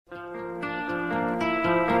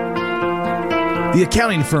The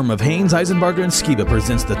accounting firm of Haynes, Eisenbarger, and Skiba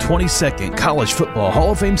presents the 22nd College Football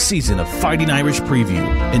Hall of Fame season of Fighting Irish Preview.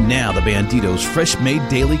 And now the Banditos' fresh-made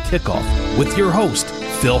daily kickoff with your host,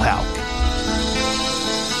 Phil Houck.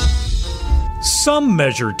 Some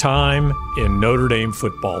measure time in Notre Dame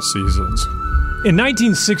football seasons. In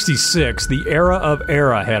 1966, the era of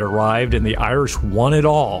era had arrived and the Irish won it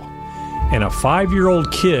all. And a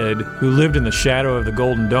 5-year-old kid who lived in the shadow of the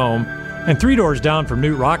Golden Dome and 3 doors down from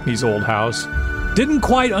Knute Rockne's old house didn't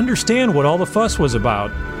quite understand what all the fuss was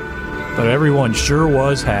about, but everyone sure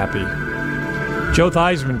was happy. Joe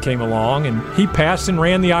Theismann came along, and he passed and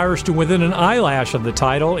ran the Irish to within an eyelash of the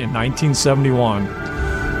title in 1971.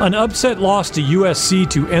 An upset loss to USC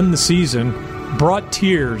to end the season brought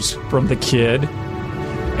tears from the kid,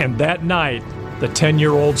 and that night, the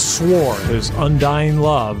 10-year-old swore his undying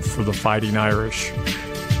love for the Fighting Irish.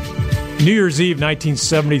 New Year's Eve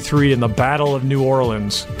 1973 in the Battle of New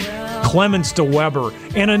Orleans, Clements to Weber,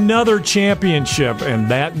 and another championship. And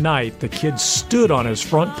that night, the kid stood on his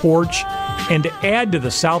front porch and, to add to the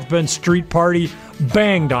South Bend street party,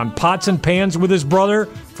 banged on pots and pans with his brother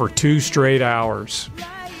for 2 straight hours.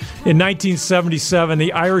 In 1977,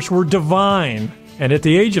 the Irish were divine, and at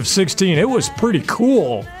the age of 16, it was pretty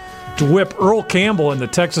cool to whip Earl Campbell and the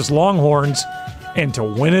Texas Longhorns and to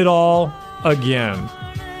win it all again.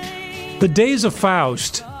 The days of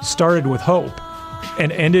Faust started with hope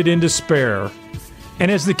and ended in despair. And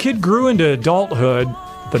as the kid grew into adulthood,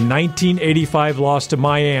 the 1985 loss to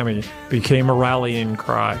Miami became a rallying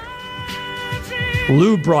cry.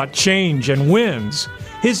 Lou brought change and wins.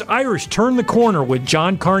 His Irish turned the corner with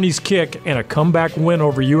John Carney's kick and a comeback win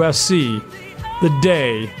over USC the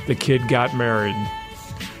day the kid got married.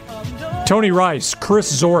 Tony Rice,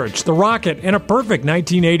 Chris Zorich, the Rocket, and a perfect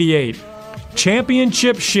 1988.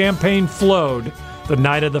 Championship champagne flowed the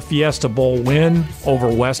night of the Fiesta Bowl win over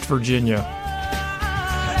West Virginia.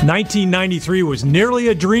 1993 was nearly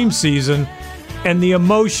a dream season, and the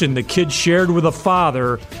emotion the kid shared with a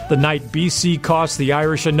father the night BC cost the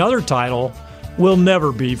Irish another title will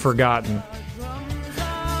never be forgotten.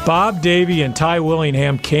 Bob Davie and Ty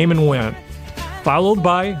Willingham came and went, followed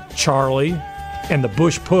by Charlie and the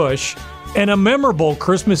Bush Push, and a memorable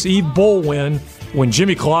Christmas Eve bowl win when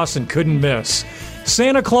Jimmy Clausen couldn't miss.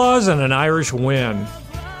 Santa Claus and an Irish win.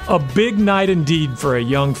 A big night indeed for a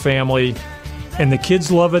young family, and the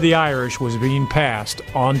kids' love of the Irish was being passed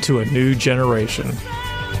on to a new generation.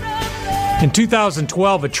 In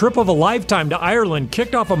 2012, a trip of a lifetime to Ireland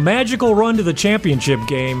kicked off a magical run to the championship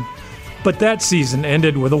game, but that season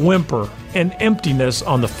ended with a whimper and emptiness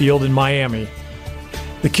on the field in Miami.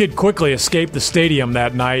 The kid quickly escaped the stadium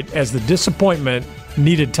that night as the disappointment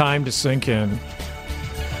needed time to sink in.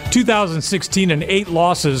 2016 and 8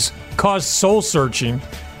 losses caused soul-searching,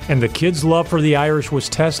 and the kid's love for the Irish was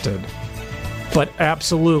tested, but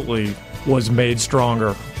absolutely was made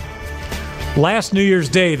stronger. Last New Year's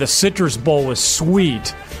Day, the Citrus Bowl was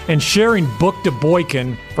sweet, and sharing Book to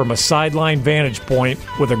Boykin from a sideline vantage point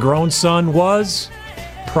with a grown son was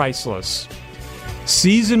priceless.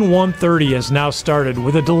 Season 130 has now started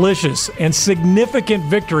with a delicious and significant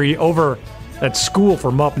victory over that school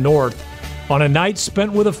from up north on a night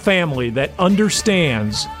spent with a family that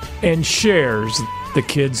understands and shares the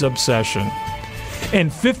kids' obsession.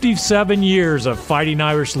 And 57 years of Fighting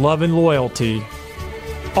Irish love and loyalty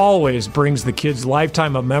always brings the kids'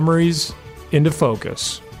 lifetime of memories into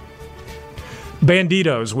focus.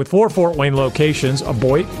 Banditos, with 4 Fort Wayne locations of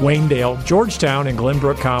Boyd, Waynedale, Georgetown, and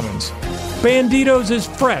Glenbrook Commons. Banditos is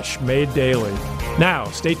fresh, made daily. Now,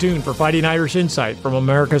 stay tuned for Fighting Irish Insight from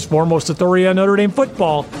America's foremost authority on Notre Dame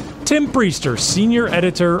football, Tim Priester, senior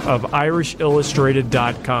editor of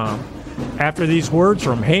IrishIllustrated.com. After these words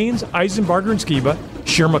from Haynes, Eisenbarger, and Skiba,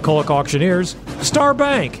 Shear McCulloch Auctioneers, Star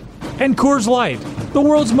Bank, and Coors Light, the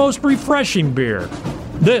world's most refreshing beer.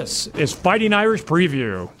 This is Fighting Irish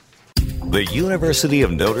Preview. The University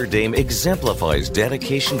of Notre Dame exemplifies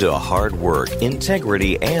dedication to hard work,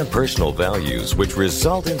 integrity, and personal values, which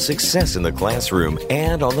result in success in the classroom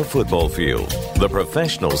and on the football field. The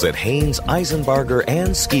professionals at Haynes, Eisenbarger,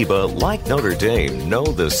 and Skiba, like Notre Dame, know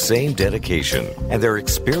the same dedication, and their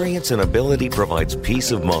experience and ability provides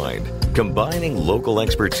peace of mind. Combining local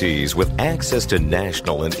expertise with access to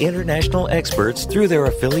national and international experts through their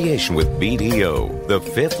affiliation with BDO, the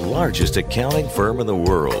 5th largest accounting firm in the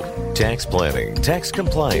world. Tax planning, tax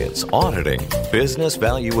compliance, auditing, business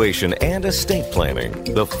valuation, and estate planning.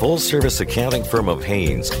 The full-service accounting firm of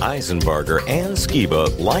Haynes, Eisenbarger, and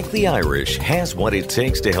Skiba, like the Irish, has what it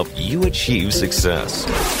takes to help you achieve success.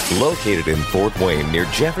 Located in Fort Wayne near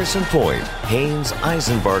Jefferson Point, Haynes,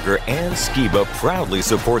 Eisenbarger, and Skiba proudly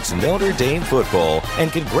supports Notre Notre Dame football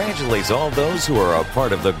and congratulates all those who are a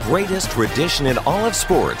part of the greatest tradition in all of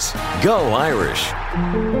sports. Go Irish!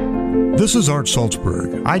 This is Art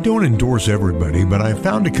Salzberg. I don't endorse everybody, but I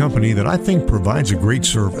found a company that I think provides a great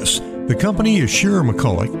service. The company is Shearer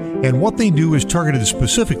McCulloch, and what they do is targeted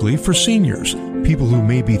specifically for seniors, people who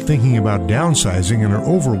may be thinking about downsizing and are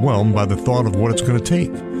overwhelmed by the thought of what it's going to take.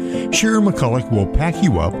 Shearer McCulloch will pack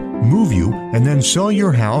you up, move you, and then sell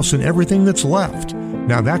your house and everything that's left.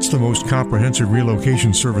 Now that's the most comprehensive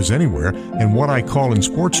relocation service anywhere, and what I call in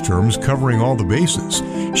sports terms covering all the bases.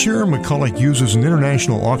 Shearer McCulloch uses an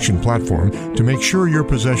international auction platform to make sure your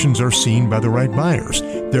possessions are seen by the right buyers.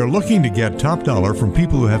 They're looking to get top dollar from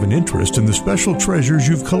people who have an interest in the special treasures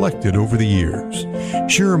you've collected over the years.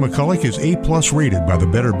 Shearer McCulloch is A+ rated by the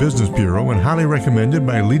Better Business Bureau and highly recommended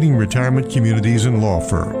by leading retirement communities and law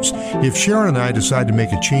firms. If Sharon and I decide to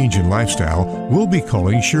make a change in lifestyle, we'll be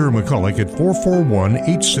calling Shearer McCulloch at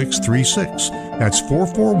 441-8636. That's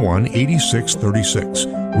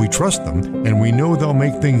 441-8636. We trust them, and we know they'll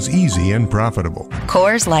make things easy and profitable.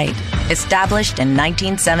 Coors Light, established in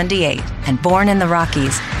 1978 and born in the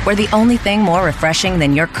Rockies, where the only thing more refreshing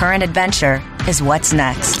than your current adventure is what's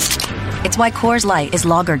next. It's why Coors Light is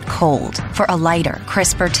lagered cold for a lighter,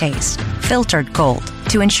 crisper taste, filtered cold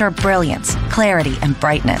to ensure brilliance, clarity, and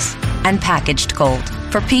brightness, and packaged cold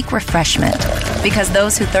for peak refreshment. Because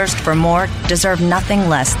those who thirst for more deserve nothing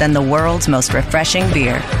less than the world's most refreshing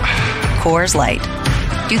beer. Coors Light.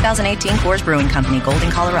 2018 Coors Brewing Company, Golden,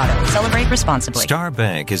 Colorado. Celebrate responsibly. Star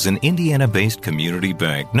Bank is an Indiana-based community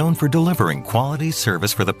bank known for delivering quality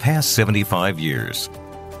service for the past 75 years.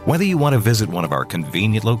 Whether you want to visit one of our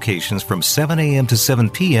convenient locations from 7 a.m. to 7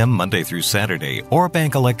 p.m. Monday through Saturday or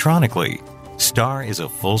bank electronically, Star is a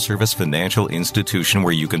full-service financial institution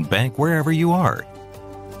where you can bank wherever you are.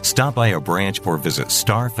 Stop by a branch or visit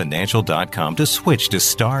starfinancial.com to switch to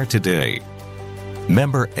Star today.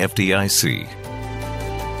 Member FDIC.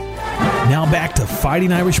 Now back to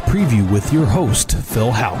Fighting Irish Preview with your host,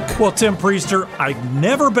 Phil Houck. Well, Tim Priester, I've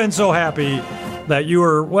never been so happy that you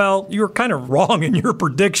were kind of wrong in your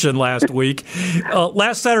prediction last week.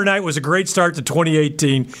 Last Saturday night was a great start to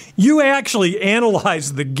 2018. You actually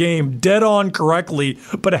analyzed the game dead on correctly,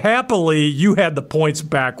 but happily you had the points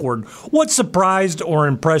backward. What surprised or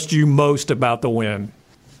impressed you most about the win?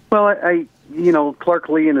 Well, I Clark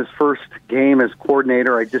Lea in his first game as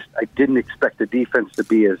coordinator, I didn't expect the defense to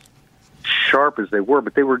be as sharp as they were,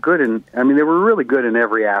 but they were good they were really good in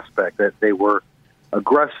every aspect. That they were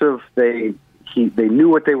aggressive, they knew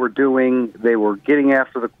what they were doing, they were getting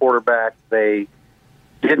after the quarterback, they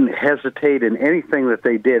didn't hesitate in anything that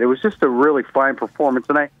they did. It was just a really fine performance,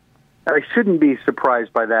 and I shouldn't be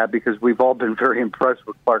surprised by that because we've all been very impressed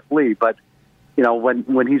with Clark Lea, but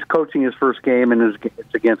when he's coaching his first game and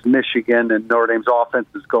it's against Michigan and Notre Dame's offense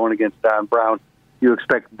is going against Don Brown, you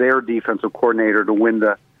expect their defensive coordinator to win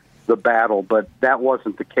the battle, but that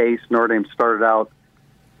wasn't the case. Notre Dame started out,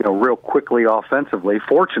 real quickly offensively.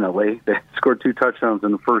 Fortunately, they scored 2 touchdowns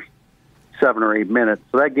in the first 7 or 8 minutes,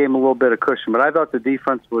 so that gave them a little bit of cushion. But I thought the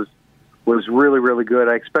defense was really, really good.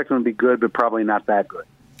 I expect them to be good, but probably not that good.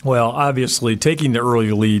 Well, obviously, taking the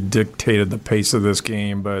early lead dictated the pace of this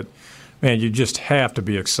game, but man, you just have to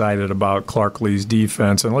be excited about Clark Lea's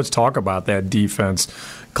defense. And let's talk about that defense.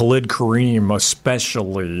 Khalid Kareem,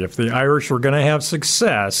 especially. If the Irish were going to have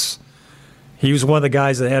success, he was one of the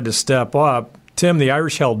guys that had to step up. Tim, the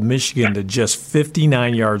Irish held Michigan to just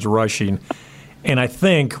 59 yards rushing. And I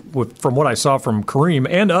think, from what I saw from Kareem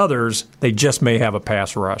and others, they just may have a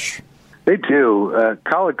pass rush. They do.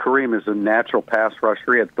 Khalid Kareem is a natural pass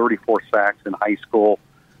rusher. He had 34 sacks in high school.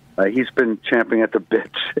 He's been champing at the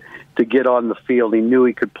bit to get on the field. He knew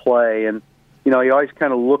he could play. And, he always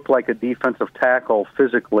kind of looked like a defensive tackle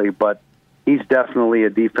physically, but he's definitely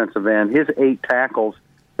a defensive end. His 8 tackles,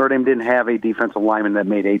 Notre Dame didn't have a defensive lineman that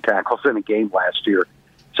made 8 tackles in a game last year.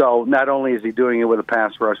 So not only is he doing it with a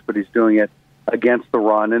pass rush, but he's doing it against the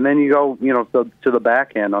run. And then you go, to the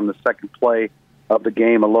back end on the second play of the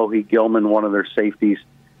game. Alohi Gilman, one of their safeties,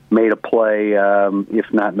 made a play,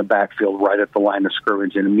 if not in the backfield, right at the line of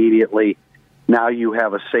scrimmage. And immediately now you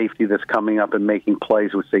have a safety that's coming up and making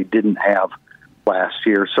plays, which they didn't have last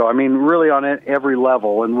year. So, really on every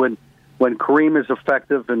level. And when Kareem is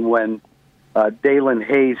effective and when Dalen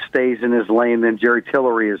Hayes stays in his lane, then Jerry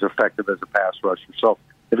Tillery is effective as a pass rusher. So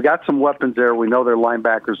they've got some weapons there. We know their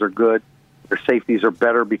linebackers are good. Their safeties are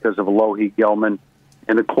better because of Alohi Gilman.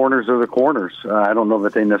 And the corners are the corners. I don't know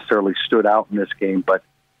that they necessarily stood out in this game, but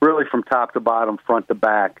really from top to bottom, front to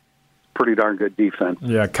back, pretty darn good defense.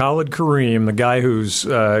 Yeah, Khalid Kareem, the guy who's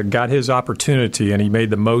got his opportunity, and he made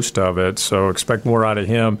the most of it, so expect more out of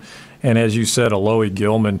him. And as you said, Alohi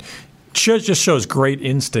Gilman, just shows great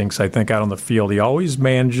instincts, I think, out on the field. He always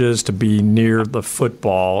manages to be near the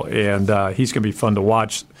football, and he's going to be fun to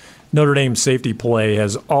watch. Notre Dame safety play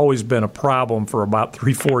has always been a problem for about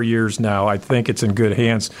 3-4 years now. I think it's in good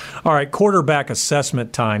hands. All right, quarterback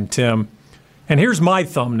assessment time, Tim. And here's my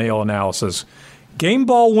thumbnail analysis. Game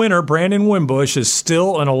ball winner Brandon Wimbush is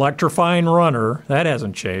still an electrifying runner. That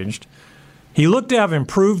hasn't changed. He looked to have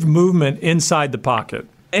improved movement inside the pocket.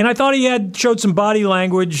 And I thought he showed some body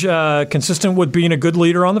language consistent with being a good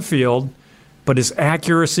leader on the field, but his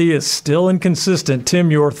accuracy is still inconsistent. Tim,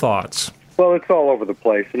 your thoughts? Well, it's all over the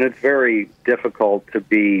place, and it's very difficult to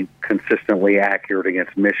be consistently accurate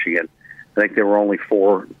against Michigan. I think there were only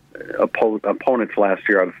 4 opponents last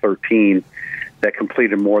year out of 13 that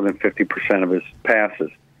completed more than 50% of his passes.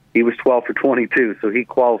 He was 12 for 22, so he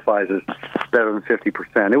qualifies as better than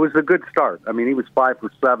 50%. It was a good start. I mean, he was 5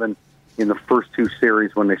 for 7 in the first 2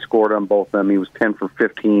 series when they scored on both of them. He was 10 for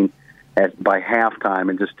 15 by halftime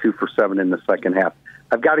and just 2 for 7 in the second half.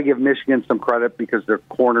 I've got to give Michigan some credit because their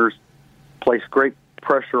corners place great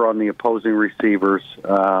pressure on the opposing receivers,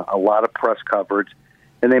 a lot of press coverage,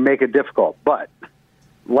 and they make it difficult. But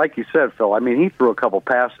like you said, Phil, I mean, he threw a couple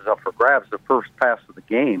passes up for grabs. The first pass of the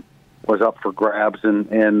game was up for grabs,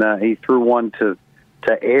 and he threw one to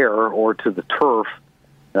air or to the turf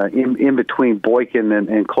in between Boykin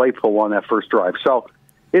and Claypool on that first drive. So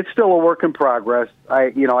it's still a work in progress.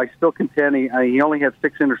 I still contend he only had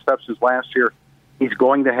 6 interceptions last year. He's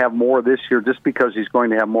going to have more this year just because he's going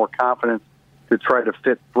to have more confidence to try to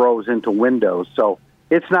fit throws into windows. So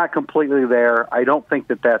it's not completely there. I don't think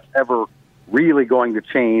that that's ever really going to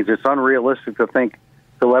change. It's unrealistic to think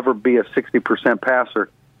he'll ever be a 60% passer.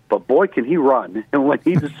 But boy, can he run. And when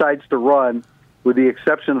he decides to run, with the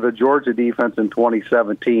exception of the Georgia defense in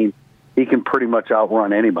 2017, he can pretty much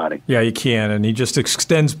outrun anybody. Yeah, he can, and he just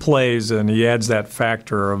extends plays, and he adds that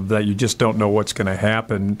factor of that you just don't know what's going to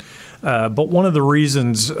happen. But one of the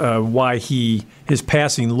reasons why his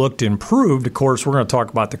passing looked improved, of course, we're going to talk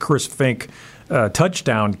about the Chris Fink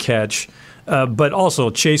touchdown catch, but also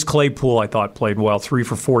Chase Claypool, I thought, played well, 3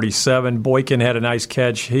 for 47. Boykin had a nice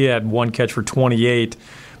catch. He had 1 catch for 28.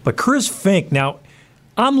 But Chris Fink, now,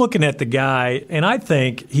 I'm looking at the guy, and I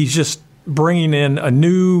think he's just bringing in a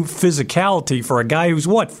new physicality for a guy who's,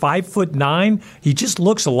 5'9"? He just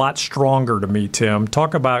looks a lot stronger to me, Tim.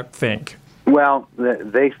 Talk about Fink. Well,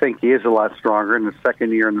 they think he is a lot stronger in the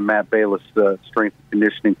second year in the Matt Balis strength and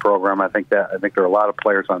conditioning program. I think there are a lot of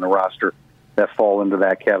players on the roster that fall into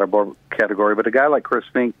that category. But a guy like Chris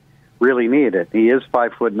Fink really needed it. He is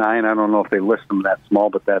 5'9". I don't know if they list him that small,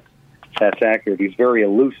 but that's accurate. He's very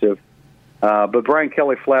elusive. But Brian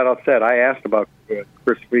Kelly flat out said, I asked about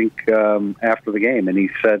Chris Fink after the game, and he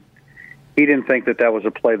said he didn't think that was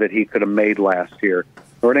a play that he could have made last year.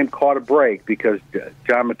 Notre Dame caught a break because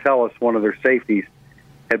John Metellus, one of their safeties,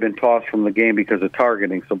 had been tossed from the game because of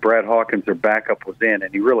targeting. So Brad Hawkins, their backup, was in,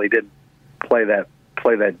 and he really didn't play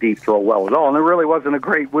that deep throw well at all. And it really wasn't a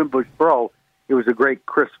great Wimbush throw. It was a great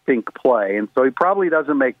Chris Fink play. And so he probably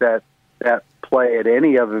doesn't make that play at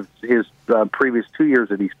any of his previous 2 years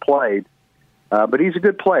that he's played. But he's a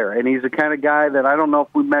good player, and he's the kind of guy that I don't know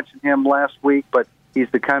if we mentioned him last week, but he's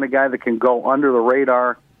the kind of guy that can go under the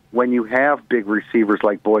radar when you have big receivers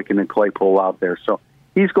like Boykin and Claypool out there. So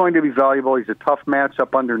he's going to be valuable. He's a tough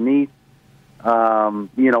matchup underneath. When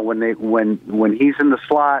he's in the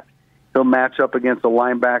slot, he'll match up against a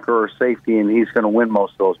linebacker or a safety, and he's going to win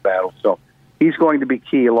most of those battles. So he's going to be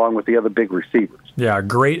key along with the other big receivers. Yeah,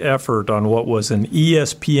 great effort on what was an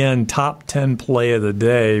ESPN top 10 play of the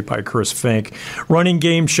day by Chris Fink. Running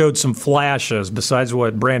game showed some flashes besides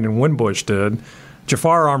what Brandon Wimbush did.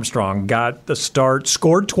 Jafar Armstrong got the start,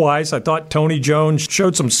 scored twice. I thought Tony Jones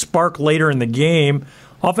showed some spark later in the game.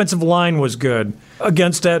 Offensive line was good.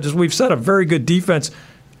 Against that, as we've said, a very good defense.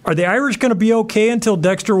 Are the Irish going to be okay until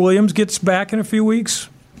Dexter Williams gets back in a few weeks?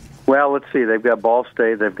 Well, let's see. They've got Ball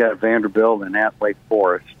State, they've got Vanderbilt, and at Wake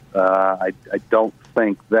Forest. I don't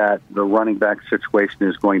think that the running back situation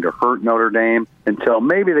is going to hurt Notre Dame until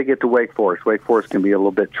maybe they get to Wake Forest. Wake Forest can be a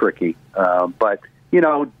little bit tricky. But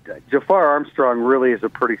Jafar Armstrong really is a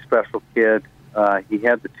pretty special kid. He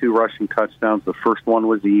had the 2 rushing touchdowns. The first one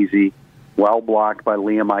was easy, well blocked by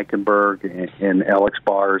Liam Eichenberg and Alex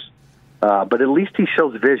Bars. But at least he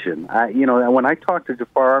shows vision. When I talked to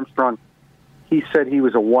Jafar Armstrong, he said he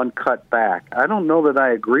was a one-cut back. I don't know that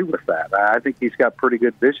I agree with that. I think he's got pretty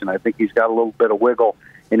good vision. I think he's got a little bit of wiggle,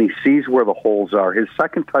 and he sees where the holes are. His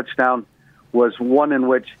second touchdown was one in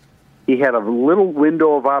which he had a little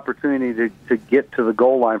window of opportunity to get to the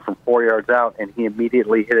goal line from 4 yards out, and he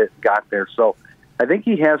immediately hit it and got there. So I think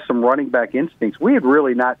he has some running back instincts. We had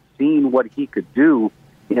really not seen what he could do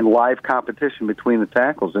in live competition between the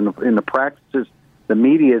tackles. In the practices the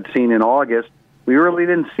media had seen in August, we really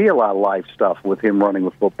didn't see a lot of live stuff with him running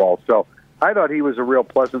the football. So I thought he was a real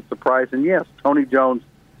pleasant surprise. And, yes, Tony Jones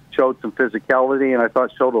showed some physicality, and I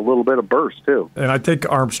thought showed a little bit of burst, too. And I think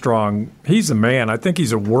Armstrong, he's a man. I think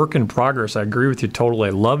he's a work in progress. I agree with you totally.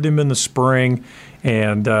 I loved him in the spring,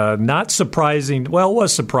 and not surprising. Well, it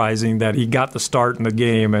was surprising that he got the start in the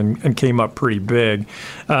game and came up pretty big.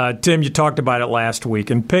 Tim, you talked about it last week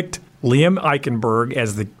and picked Liam Eichenberg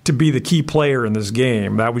to be the key player in this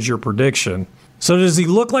game. That was your prediction. So does he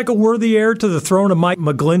look like a worthy heir to the throne of Mike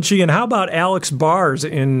McGlinchey? And how about Alex Bars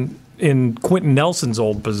in Quentin Nelson's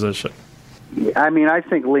old position? I mean, I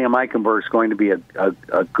think Liam Eichenberg is going to be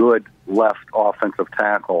a good left offensive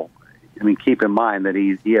tackle. I mean, keep in mind that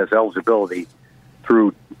he has eligibility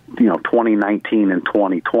through 2019 and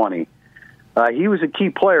 2020. He was a key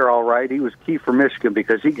player, all right. He was key for Michigan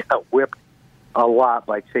because he got whipped a lot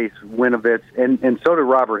by Chase Winovich, and so did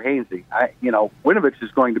Robert Hainsey. Winovich is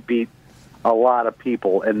going to beat a lot of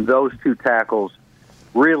people, and those two tackles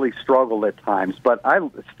really struggled at times. But I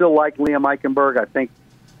still like Liam Eichenberg. I think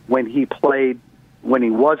when he played, when he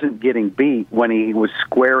wasn't getting beat, when he was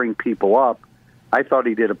squaring people up, I thought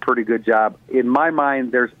he did a pretty good job. In my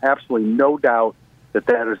mind, there's absolutely no doubt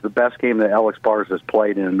that is the best game that Alex Bars has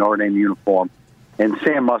played in a Notre Dame uniform. And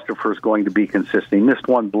Sam Mustipher is going to be consistent. He missed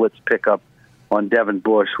one blitz pickup on Devin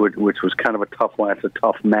Bush, which was kind of a tough one. It's a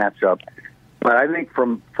tough matchup. But I think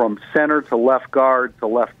from center to left guard to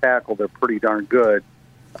left tackle, they're pretty darn good.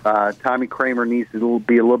 Tommy Kramer needs to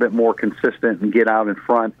be a little bit more consistent and get out in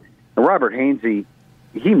front. And Robert Hainsey,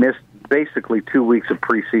 he missed basically 2 weeks of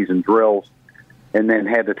preseason drills and then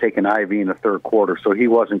had to take an IV in the third quarter, so he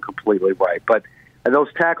wasn't completely right. But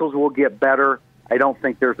those tackles will get better. I don't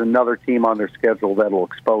think there's another team on their schedule that will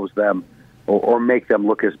expose them or make them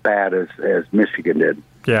look as bad as Michigan did.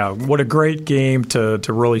 Yeah, what a great game to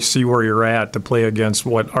really see where you're at, to play against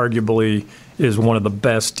what arguably is one of the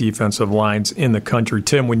best defensive lines in the country.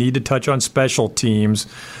 Tim, we need to touch on special teams.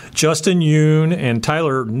 Justin Yoon and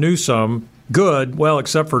Tyler Newsome, good, well,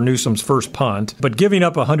 except for Newsome's first punt. But giving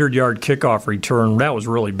up a 100-yard kickoff return, that was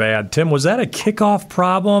really bad. Tim, was that a kickoff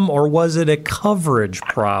problem or was it a coverage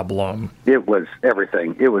problem? It was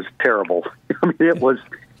everything. It was terrible. I mean, it was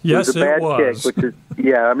a bad kick, which is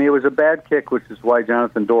it was a bad kick, which is why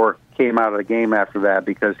Jonathan Dorr came out of the game after that,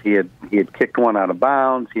 because he had kicked one out of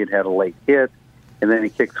bounds, he had a late hit, and then he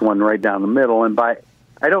kicked one right down the middle. And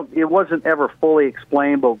it wasn't ever fully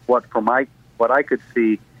explained, but what I could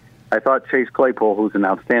see, I thought Chase Claypool, who's an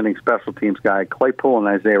outstanding special teams guy, Claypool and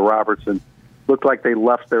Isaiah Robertson looked like they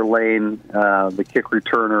left their lane. The kick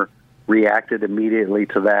returner reacted immediately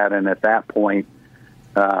to that, and at that point,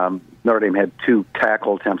 Notre Dame had two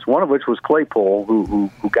tackle attempts, one of which was Claypool, who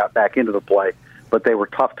got back into the play, but they were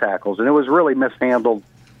tough tackles, and it was really mishandled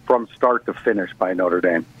from start to finish by Notre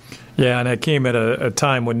Dame. Yeah, and it came at a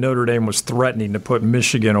time when Notre Dame was threatening to put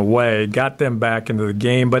Michigan away, got them back into the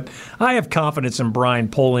game. But I have confidence in Brian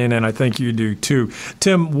Polian, and I think you do too.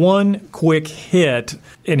 Tim, one quick hit,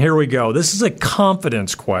 and here we go. This is a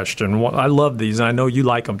confidence question. I love these, and I know you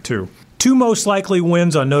like them too. 2 most likely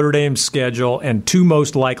wins on Notre Dame's schedule and 2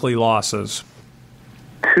 most likely losses.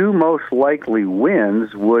 2 most likely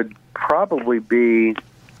wins would probably be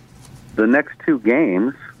the next 2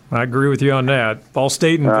 games. I agree with you on that. Ball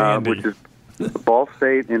State and Vandy. Which is Ball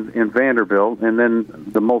State and Vanderbilt. And then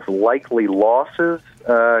the most likely losses,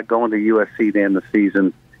 going to USC to end the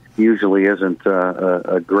season usually isn't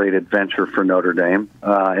a great adventure for Notre Dame,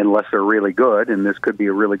 unless they're really good, and this could be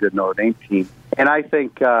a really good Notre Dame team. And I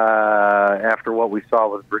think after what we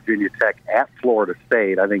saw with Virginia Tech at Florida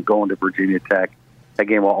State, I think going to Virginia Tech, that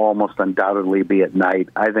game will almost undoubtedly be at night.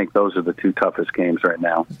 I think those are the 2 toughest games right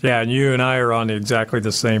now. Yeah, and you and I are on exactly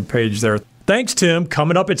the same page there. Thanks, Tim.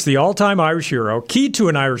 Coming up, it's the all-time Irish hero, key to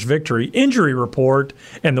an Irish victory, injury report,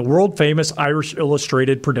 and the world-famous Irish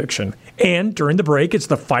Illustrated prediction. And during the break, it's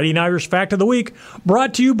the Fighting Irish Fact of the Week,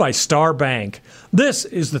 brought to you by Star Bank. This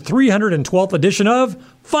is the 312th edition of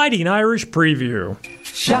Fighting Irish Preview.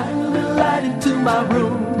 Shine a little light into my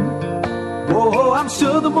room. Oh, I'm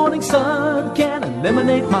sure the morning sun can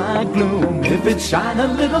eliminate my gloom. If it shine a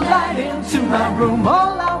little light into my room,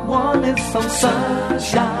 all I want is some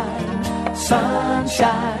sunshine,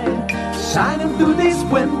 sunshine, shining through these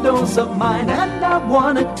windows of mine. And I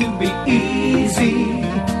want it to be easy,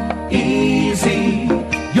 easy.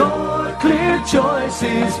 Your clear choice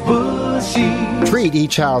is Bushy's. Treat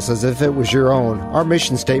each house as if it was your own. Our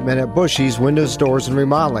mission statement at Bushy's Windows, Doors, and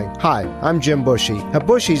Remodeling. Hi, I'm Jim Bushy. At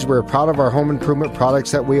Bushy's, we're proud of our home improvement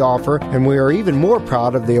products that we offer, and we are even more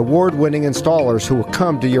proud of the award-winning installers who will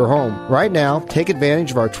come to your home. Right now, take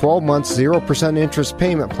advantage of our 12-month 0% interest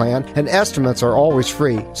payment plan, and estimates are always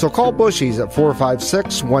free. So call Bushy's at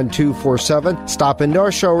 456-1247, stop into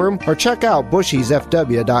our showroom, or check out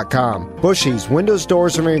bushysfw.com. Bushy's Windows,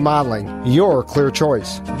 Doors, and Remodeling. Your clear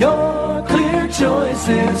choice. Your clear choice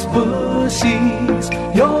is Bushy's.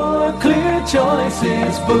 Your clear choice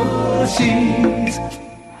is Bushy's.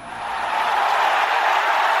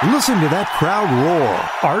 Listen to that crowd roar.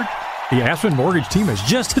 Art, the Aspen Mortgage team has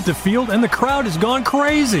just hit the field and the crowd has gone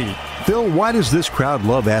crazy. Phil, why does this crowd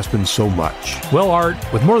love Aspen so much? Well, Art,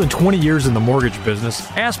 with more than 20 years in the mortgage business,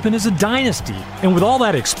 Aspen is a dynasty. And with all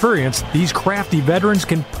that experience, these crafty veterans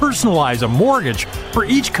can personalize a mortgage for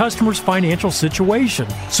each customer's financial situation.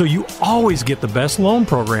 So you always get the best loan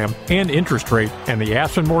program and interest rate. And the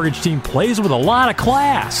Aspen Mortgage team plays with a lot of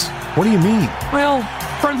class. What do you mean? Well,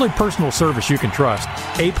 friendly personal service you can trust,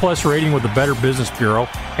 A+ rating with the Better Business Bureau,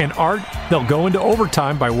 and Art, they'll go into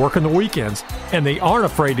overtime by working the weekends, and they aren't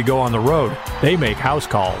afraid to go on the road. They make house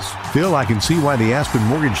calls. Phil, I can see why the Aspen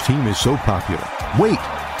Mortgage team is so popular. Wait,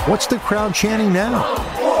 what's the crowd chanting now?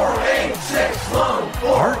 486-LOAN.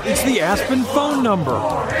 Art, it's the Aspen phone number.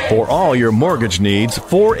 For all your mortgage needs,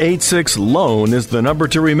 486-LOAN is the number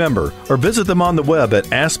to remember, or visit them on the web at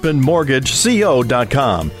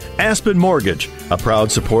aspenmortgageco.com. Aspen Mortgage, a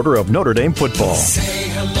proud supporter of Notre Dame football. Say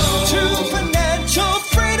hello to financial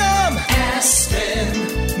freedom.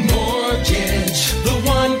 Aspen Mortgage, the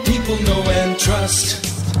one people know and trust.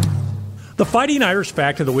 The Fighting Irish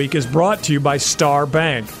Fact of the Week is brought to you by Star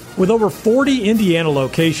Bank. With over 40 Indiana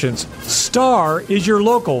locations, Star is your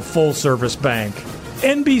local full-service bank.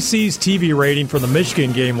 NBC's TV rating for the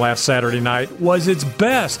Michigan game last Saturday night was its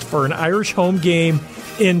best for an Irish home game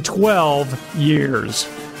in 12 years.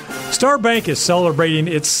 Star Bank is celebrating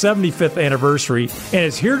its 75th anniversary and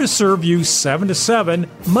is here to serve you 7 to 7,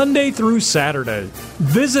 Monday through Saturday.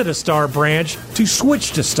 Visit a Star branch to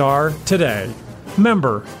switch to Star today.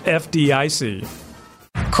 Member FDIC.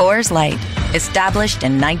 Coors Light, established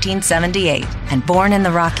in 1978 and born in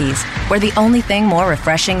the Rockies, where the only thing more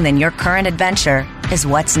refreshing than your current adventure is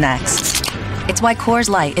what's next. It's why Coors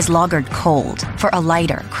Light is lagered cold for a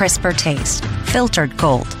lighter, crisper taste, filtered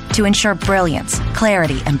cold to ensure brilliance,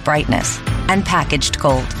 clarity, and brightness, and packaged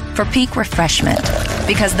cold for peak refreshment.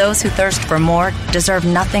 Because those who thirst for more deserve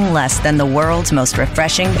nothing less than the world's most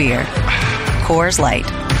refreshing beer. Coors Light.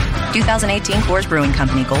 2018 Coors Brewing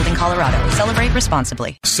Company, Golden, Colorado. Celebrate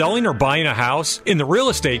responsibly. Selling or buying a house? In the real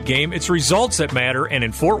estate game, it's results that matter, and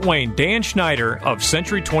in Fort Wayne, Dan Schneider of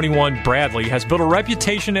Century 21 Bradley has built a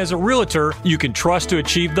reputation as a realtor you can trust to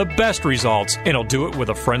achieve the best results, and he'll do it with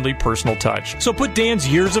a friendly personal touch. So put Dan's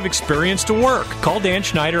years of experience to work. Call Dan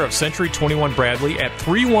Schneider of Century 21 Bradley at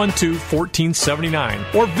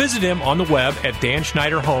 312-1479 or visit him on the web at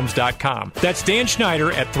danschneiderhomes.com. That's Dan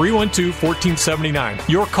Schneider at 312-1479.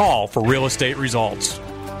 Your call for real estate results.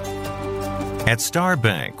 At Star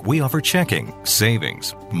Bank, we offer checking,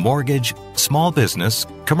 savings, mortgage, small business,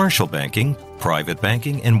 commercial banking, private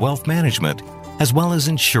banking, and wealth management, as well as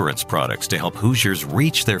insurance products to help Hoosiers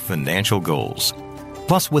reach their financial goals.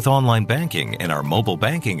 Plus, with online banking and our mobile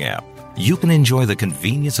banking app, you can enjoy the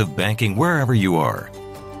convenience of banking wherever you are.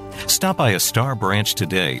 Stop by a Star branch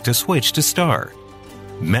today to switch to Star.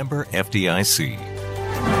 Member FDIC.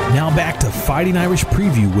 Now back to Fighting Irish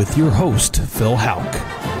Preview with your host, Phil Houck.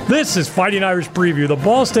 This is Fighting Irish Preview. The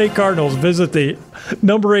Ball State Cardinals visit the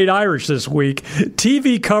number 8 Irish this week.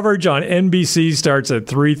 TV coverage on NBC starts at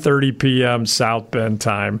 3:30 p.m. South Bend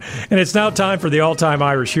time. And it's now time for the all-time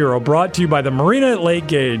Irish hero, brought to you by the Marina at Lake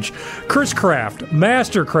Gage, Chris Craft,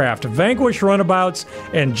 Mastercraft, Vanquish Runabouts,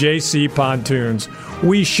 and JC Pontoons.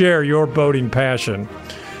 We share your boating passion.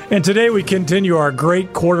 And today we continue our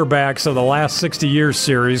great quarterbacks of the last 60 years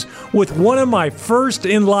series with one of my first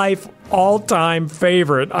in life all-time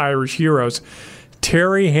favorite Irish heroes,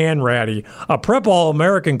 Terry Hanratty, a Prep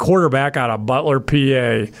All-American quarterback out of Butler,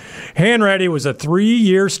 PA. Hanratty was a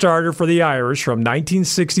 3-year starter for the Irish from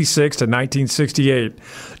 1966 to 1968.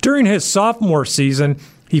 During his sophomore season,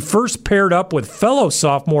 he first paired up with fellow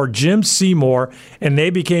sophomore Jim Seymour, and they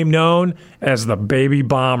became known as the Baby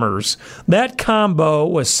Bombers. That combo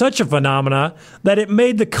was such a phenomena that it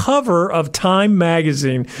made the cover of Time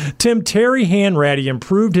magazine. Terry Hanratty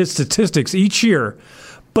improved his statistics each year,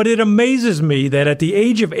 but it amazes me that at the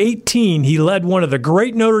age of 18, he led one of the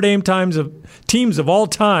great Notre Dame teams of all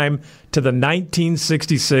time to the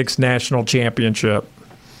 1966 national championship.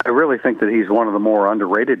 I really think that he's one of the more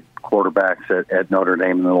underrated quarterbacks at Notre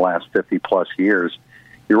Dame in the last 50-plus years.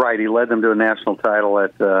 You're right. He led them to a national title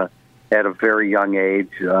at a very young age,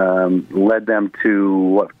 led them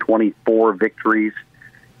to 24 victories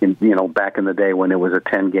back in the day when it was a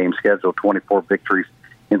 10-game schedule, 24 victories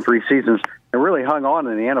in 3 seasons, and really hung on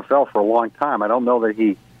in the NFL for a long time. I don't know that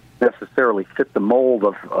he necessarily fit the mold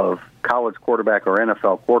of college quarterback or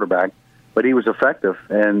NFL quarterback, but he was effective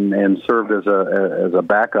and served as a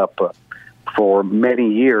backup for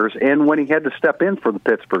many years. And when he had to step in for the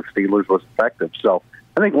Pittsburgh Steelers, was effective. So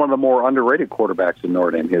I think one of the more underrated quarterbacks in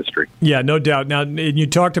Notre Dame history. Yeah, no doubt. Now, you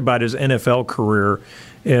talked about his NFL career,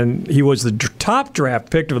 and he was the top draft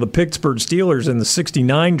pick of the Pittsburgh Steelers in the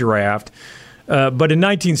 '69 draft. But in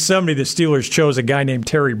 1970, the Steelers chose a guy named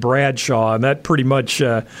Terry Bradshaw, and that pretty much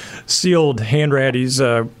sealed Hanratty's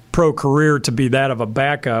pro career to be that of a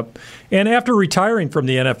backup. And after retiring from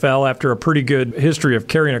the NFL, after a pretty good history of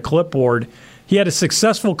carrying a clipboard, he had a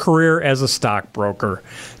successful career as a stockbroker.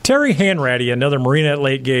 Terry Hanratty, another Marine at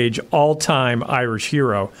Lake Gauge all-time Irish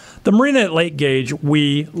hero. The Marine at Lake Gauge,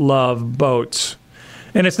 we love boats.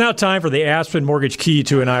 And it's now time for the Aspen Mortgage Key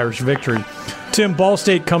to an Irish victory. Tim, Ball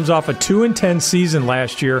State comes off a 2-10 season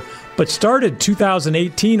last year, but started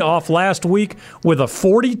 2018 off last week with a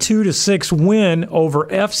 42-6 win over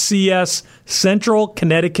FCS Central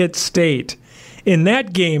Connecticut State. In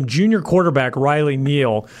that game, junior quarterback Riley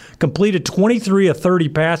Neal completed 23 of 30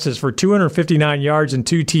 passes for 259 yards and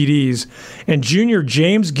 2 TDs, and junior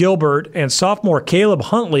James Gilbert and sophomore Caleb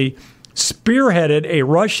Huntley spearheaded a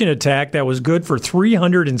rushing attack that was good for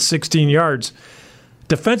 316 yards.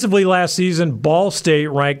 Defensively last season, Ball State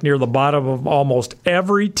ranked near the bottom of almost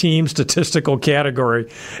every team statistical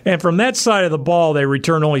category. And from that side of the ball, they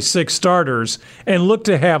returned only 6 starters and looked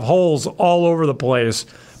to have holes all over the place,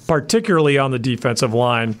 particularly on the defensive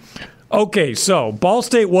line. Okay, so Ball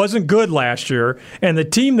State wasn't good last year, and the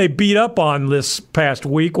team they beat up on this past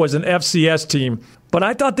week was an FCS team. But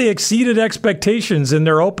I thought they exceeded expectations in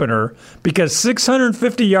their opener because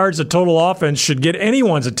 650 yards of total offense should get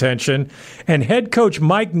anyone's attention, and head coach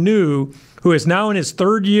Mike New, who is now in his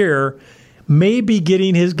 3rd year, may be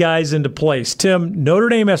getting his guys into place. Tim, Notre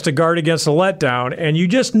Dame has to guard against a letdown, and you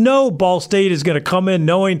just know Ball State is going to come in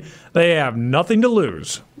knowing they have nothing to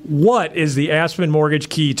lose. What is the Aspen Mortgage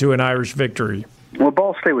key to an Irish victory? Well,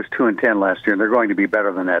 Ball State was 2-10 last year, and they're going to be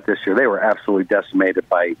better than that this year. They were absolutely decimated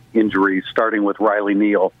by injuries, starting with Riley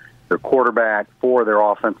Neal, their quarterback, 4 of their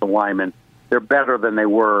offensive linemen. They're better than they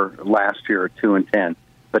were last year at 2-10.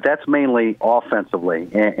 But that's mainly offensively.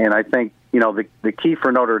 And I think, the key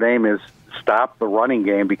for Notre Dame is stop the running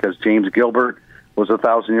game, because James Gilbert was a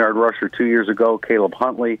 1,000-yard rusher 2 years ago. Caleb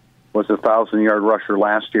Huntley was a 1,000-yard rusher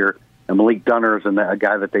last year. And Malik Dunner is a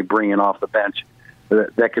guy that they bring in off the bench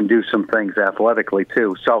that can do some things athletically,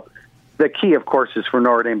 too. So the key, of course, is for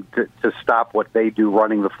Notre Dame to stop what they do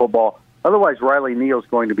running the football. Otherwise, Riley Neal is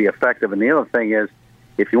going to be effective. And the other thing is,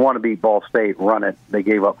 if you want to beat Ball State, run it. They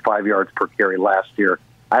gave up 5 yards per carry last year.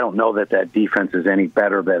 I don't know that defense is any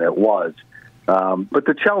better than it was. But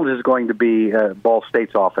the challenge is going to be Ball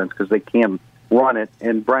State's offense, because they can run it.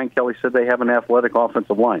 And Brian Kelly said they have an athletic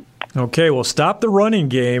offensive line. Okay, well, stop the running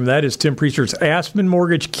game. That is Tim Priester's Aspen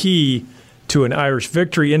Mortgage key to an Irish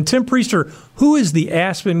victory. And Tim Priester, who is the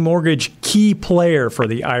Aspen Mortgage key player for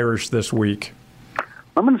the Irish this week?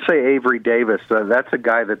 I'm going to say Avery Davis. That's a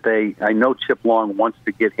guy that I know Chip Long wants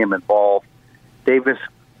to get him involved. Davis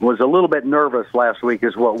was a little bit nervous last week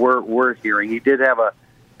is what we're hearing. He did have a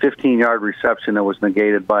 15-yard reception that was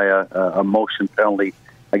negated by a motion penalty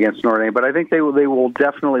against Notre Dame. But I think they will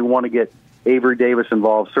definitely want to get Avery Davis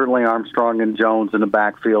involved. Certainly Armstrong and Jones in the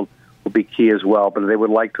backfield will be key as well, but they would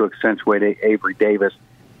like to accentuate Avery Davis.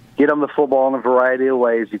 Get him the football in a variety of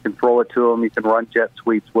ways. You can throw it to him. You can run jet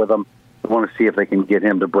sweeps with him. I want to see if they can get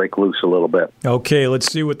him to break loose a little bit. Okay,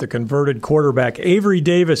 let's see what the converted quarterback Avery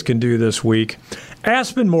Davis can do this week.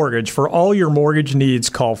 Aspen Mortgage, for all your mortgage needs,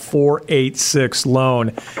 call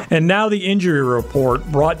 486-LOAN. And now the injury report,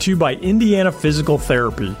 brought to you by Indiana Physical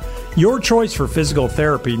Therapy. Your choice for physical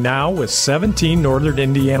therapy now with 17 Northern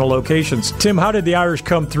Indiana locations. Tim, how did the Irish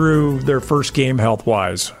come through their first game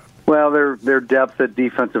health-wise? Well, their depth at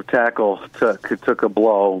defensive tackle took a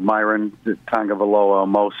blow. Myron Tagovailoa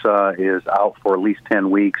Mosa is out for at least 10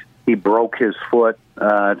 weeks. He broke his foot.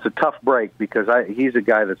 It's a tough break because he's a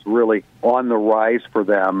guy that's really on the rise for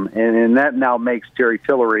them. And that now makes Jerry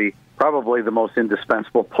Tillery probably the most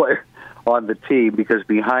indispensable player on the team, because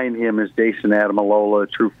behind him is Jason Adamalola, a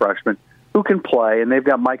true freshman, who can play. And they've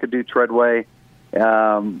got Micah Dutredway,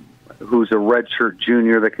 who's a redshirt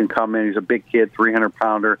junior that can come in. He's a big kid,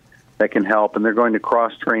 300-pounder, that can help. And they're going to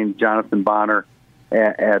cross-train Jonathan Bonner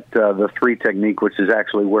at the 3 technique, which is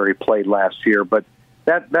actually where he played last year. But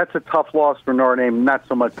that's a tough loss for Notre Dame, not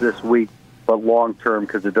so much this week, but long-term,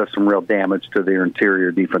 because it does some real damage to their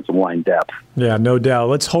interior defensive line depth. Yeah, no doubt.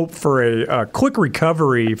 Let's hope for a quick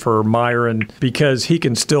recovery for Myron, because he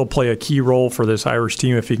can still play a key role for this Irish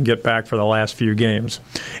team if he can get back for the last few games.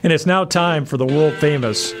 And it's now time for the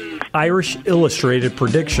world-famous Irish Illustrated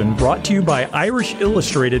prediction, brought to you by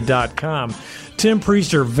IrishIllustrated.com. Tim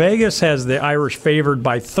Priester, Vegas has the Irish favored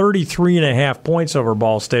by 33.5 points over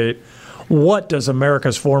Ball State. What does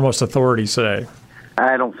America's foremost authority say?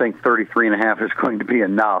 I don't think 33.5 is going to be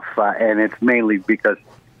enough, and it's mainly because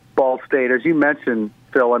Ball State, as you mentioned,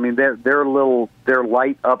 Phil, I mean, they're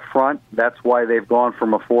light up front. That's why they've gone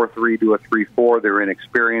from a 4-3 to a 3-4. They're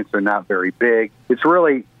inexperienced. They're not very big. It's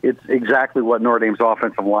exactly what Notre Dame's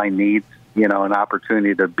offensive line needs, an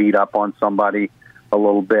opportunity to beat up on somebody a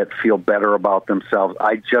little bit, feel better about themselves.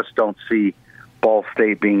 I just don't see Ball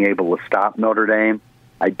State being able to stop Notre Dame.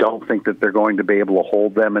 I don't think that they're going to be able to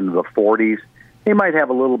hold them into the 40s. They might have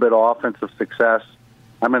a little bit of offensive success.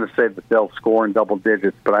 I'm going to say that they'll score in double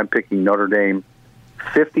digits, but I'm picking Notre Dame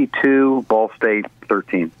 52, Ball State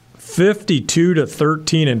 13.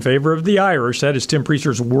 52-13 in favor of the Irish. That is Tim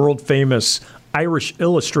Priester's world-famous Irish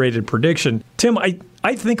Illustrated prediction. Tim,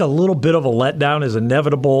 I think a little bit of a letdown is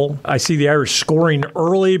inevitable. I see the Irish scoring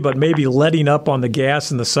early, but maybe letting up on the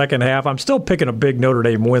gas in the second half. I'm still picking a big Notre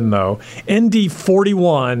Dame win, though. ND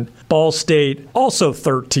 41, Ball State also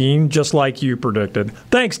 13, just like you predicted.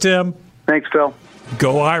 Thanks, Tim. Thanks, Phil.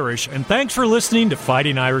 Go Irish, and thanks for listening to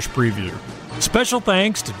Fighting Irish Preview. Special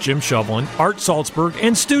thanks to Jim Shovelin, Art Salzberg,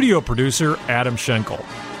 and studio producer Adam Schenkel.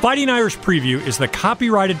 Fighting Irish Preview is the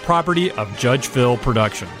copyrighted property of Judge Phil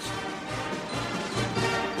Productions.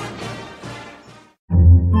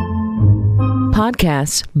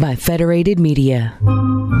 Podcasts by Federated Media.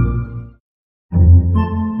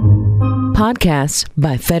 Podcasts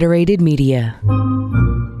by Federated Media.